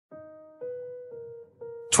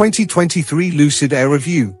2023 Lucid Air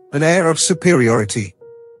Review, an air of superiority.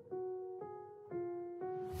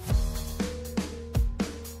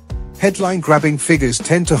 Headline-grabbing figures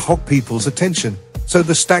tend to hog people's attention, so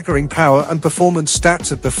the staggering power and performance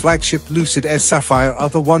stats of the flagship Lucid Air Sapphire are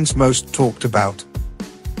the ones most talked about.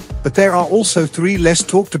 But there are also three less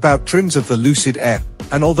talked about trims of the Lucid Air,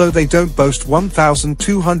 and although they don't boast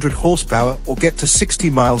 1,200 horsepower or get to 60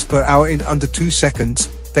 miles per hour in under 2 seconds,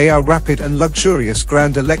 they are rapid and luxurious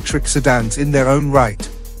grand electric sedans in their own right.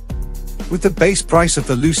 With the base price of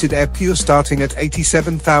the Lucid Air Pure starting at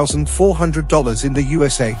 $87,400 in the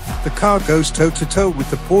USA, the car goes toe-to-toe with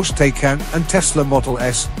the Porsche Taycan and Tesla Model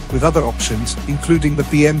S, with other options, including the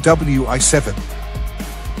BMW i7.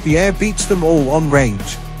 The Air beats them all on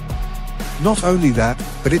range. Not only that,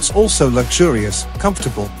 but it's also luxurious,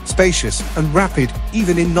 comfortable, spacious, and rapid,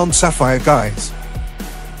 even in non-Sapphire guise.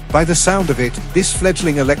 By the sound of it, this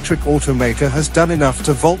fledgling electric automaker has done enough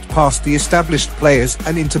to vault past the established players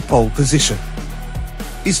and into pole position.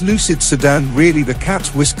 Is Lucid sedan really the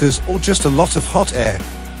cat's whiskers or just a lot of hot air?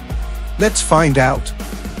 Let's find out.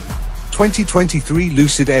 2023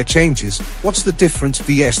 Lucid Air changes. What's the difference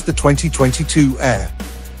vs the 2022 Air?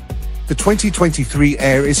 The 2023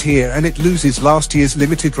 Air is here and it loses last year's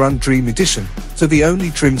limited run Dream Edition, so the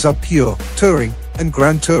only trims are Pure, Touring, and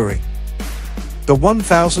Grand Touring. The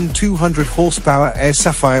 1,200 horsepower Air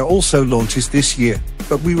Sapphire also launches this year,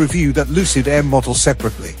 but we review that Lucid Air model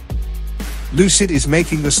separately. Lucid is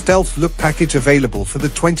making the Stealth Look package available for the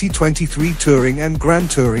 2023 Touring and Grand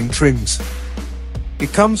Touring trims.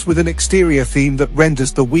 It comes with an exterior theme that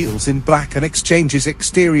renders the wheels in black and exchanges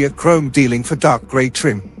exterior chrome dealing for dark grey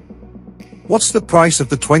trim. What's the price of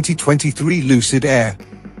the 2023 Lucid Air?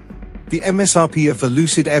 The MSRP of the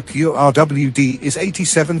Lucid Air Pure RWD is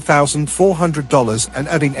 $87,400 and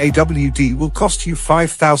adding AWD will cost you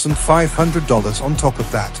 $5,500 on top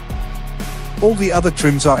of that. All the other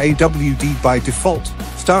trims are AWD by default,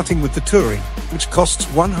 starting with the Touring, which costs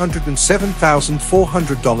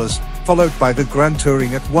 $107,400, followed by the Grand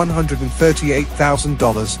Touring at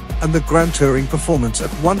 $138,000, and the Grand Touring Performance at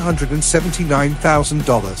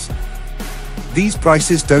 $179,000. These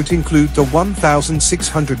prices don't include the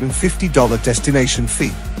 $1,650 destination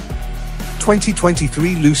fee.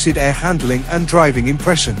 2023 Lucid Air handling and driving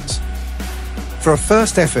impressions. For a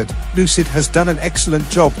first effort, Lucid has done an excellent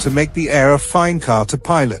job to make the Air a fine car to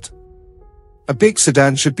pilot. A big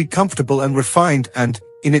sedan should be comfortable and refined and,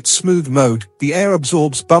 in its smooth mode, the Air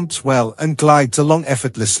absorbs bumps well and glides along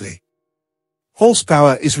effortlessly.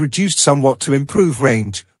 Horsepower is reduced somewhat to improve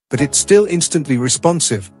range, but it's still instantly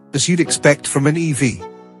responsive, as you'd expect from an EV.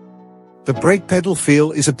 The brake pedal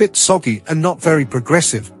feel is a bit soggy and not very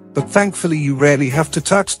progressive, but thankfully you rarely have to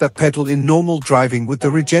touch that pedal in normal driving with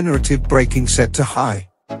the regenerative braking set to high.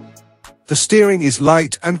 The steering is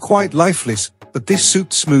light and quite lifeless, but this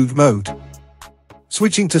suits smooth mode.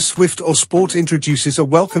 Switching to Swift or Sport introduces a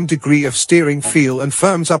welcome degree of steering feel and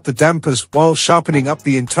firms up the dampers while sharpening up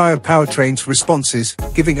the entire powertrain's responses,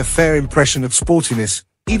 giving a fair impression of sportiness,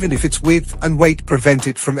 even if its width and weight prevent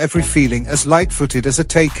it from ever feeling as light-footed as a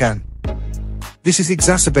Taycan. This is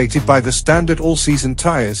exacerbated by the standard all-season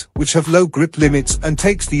tires, which have low grip limits and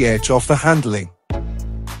takes the edge off the handling.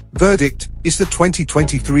 Verdict: is the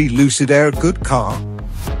 2023 Lucid Air a good car?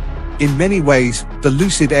 In many ways, the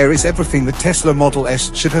Lucid Air is everything the Tesla Model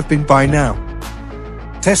S should have been by now.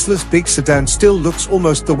 Tesla's big sedan still looks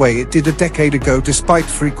almost the way it did a decade ago despite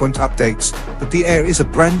frequent updates, but the Air is a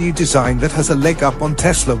brand new design that has a leg up on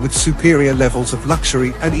Tesla with superior levels of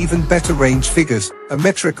luxury and even better range figures, a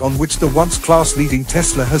metric on which the once class-leading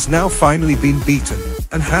Tesla has now finally been beaten.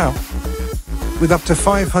 And how? With up to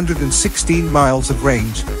 516 miles of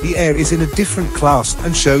range, the Air is in a different class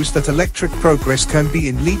and shows that electric progress can be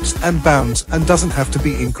in leaps and bounds and doesn't have to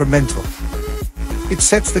be incremental. It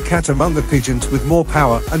sets the cat among the pigeons with more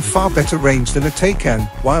power and far better range than a Taycan,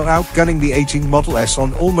 while outgunning the aging Model S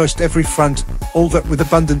on almost every front, all that with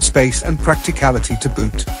abundant space and practicality to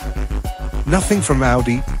boot. Nothing from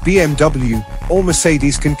Audi, BMW, or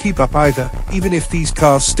Mercedes can keep up either, even if these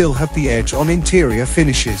cars still have the edge on interior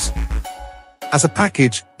finishes. As a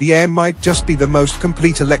package, the Air might just be the most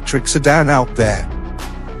complete electric sedan out there.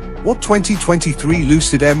 What 2023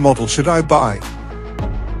 Lucid Air model should I buy?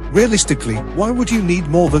 Realistically, why would you need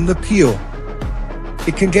more than the Pure?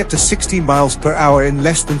 It can get to 60 miles per hour in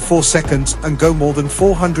less than 4 seconds and go more than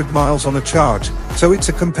 400 miles on a charge, so it's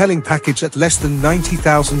a compelling package at less than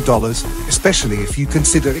 $90,000, especially if you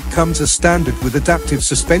consider it comes as standard with adaptive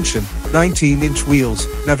suspension, 19-inch wheels,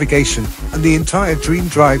 navigation, and the entire Dream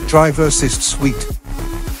Drive driver assist suite.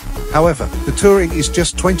 However, the Touring is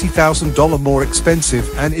just $20,000 more expensive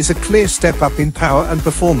and is a clear step up in power and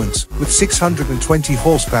performance, with 620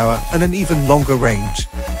 horsepower and an even longer range.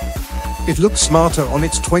 It looks smarter on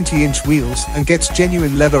its 20-inch wheels and gets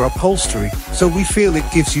genuine leather upholstery, so we feel it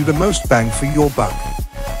gives you the most bang for your buck.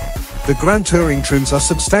 The Grand Touring trims are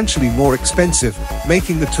substantially more expensive,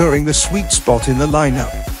 making the Touring the sweet spot in the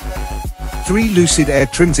lineup. 3 Lucid Air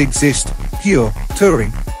trims exist: Pure,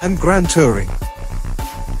 Touring, and Grand Touring.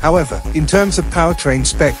 However, in terms of powertrain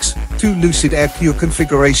specs, 2 Lucid Air Pure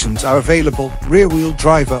configurations are available: rear-wheel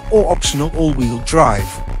driver or optional all-wheel drive.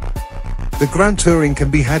 The Grand Touring can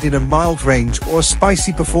be had in a mild range or a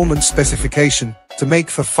spicy performance specification, to make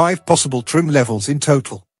for 5 possible trim levels in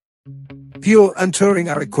total. Pure and Touring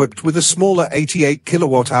are equipped with a smaller 88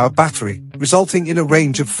 kWh battery, resulting in a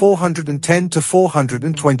range of 410 to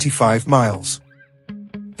 425 miles.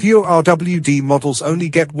 Pure RWD models only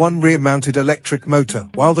get one rear-mounted electric motor,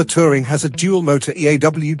 while the Touring has a dual-motor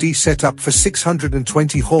EAWD setup for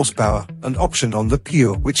 620 horsepower, an option on the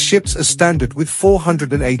Pure, which ships as standard with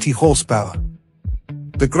 480 horsepower.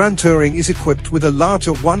 The Grand Touring is equipped with a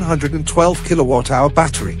larger 112 kWh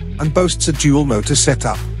battery, and boasts a dual-motor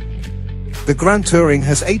setup. The Grand Touring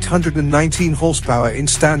has 819 horsepower in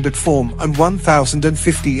standard form and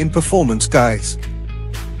 1050 in performance guise.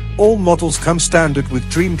 All models come standard with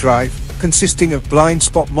Dream Drive, consisting of blind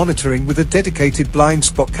spot monitoring with a dedicated blind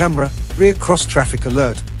spot camera, rear cross-traffic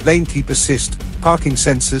alert, lane keep assist, parking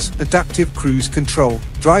sensors, adaptive cruise control,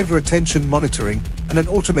 driver attention monitoring, and an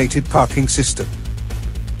automated parking system.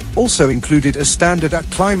 Also included as standard are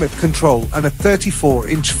climate control and a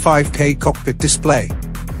 34-inch 5K cockpit display.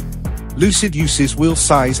 Lucid uses wheel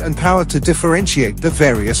size and power to differentiate the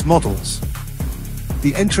various models.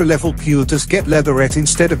 The entry-level Pure does get leatherette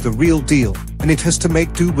instead of the real deal, and it has to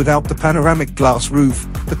make do without the panoramic glass roof,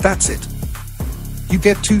 but that's it. You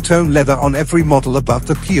get two-tone leather on every model above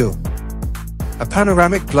the Pure. A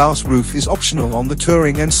panoramic glass roof is optional on the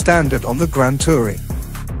Touring and standard on the Grand Touring.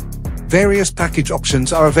 Various package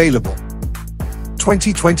options are available.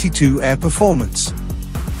 2022 Air Performance.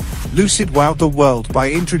 Lucid wowed the world by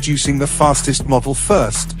introducing the fastest model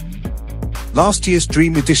first. Last year's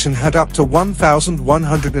Dream Edition had up to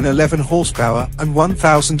 1,111 horsepower and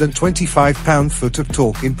 1,025 pound-foot of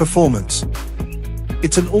torque in performance.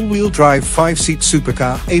 It's an all-wheel drive 5-seat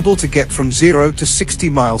supercar able to get from 0 to 60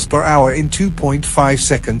 miles per hour in 2.5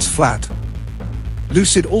 seconds flat.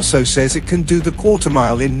 Lucid also says it can do the quarter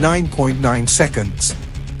mile in 9.9 seconds.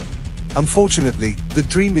 Unfortunately, the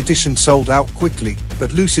Dream Edition sold out quickly,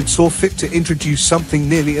 but Lucid saw fit to introduce something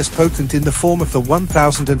nearly as potent in the form of the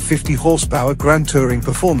 1,050 horsepower Grand Touring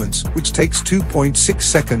Performance, which takes 2.6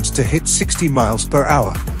 seconds to hit 60 miles per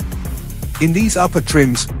hour. In these upper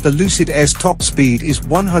trims, the Lucid Air's top speed is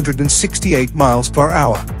 168 miles per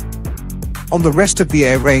hour. On the rest of the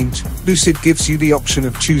Air range, Lucid gives you the option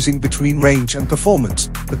of choosing between range and performance,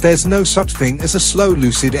 but there's no such thing as a slow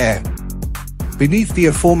Lucid Air. Beneath the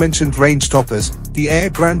aforementioned range toppers, the Air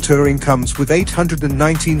Grand Touring comes with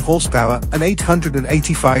 819 horsepower and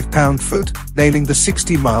 885 pound-foot, nailing the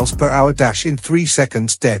 60 miles per hour dash in 3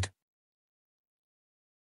 seconds dead.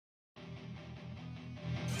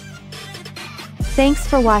 Thanks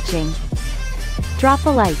for watching. Drop a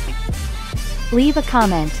like, leave a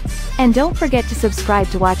comment, and don't forget to subscribe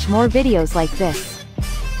to watch more videos like this.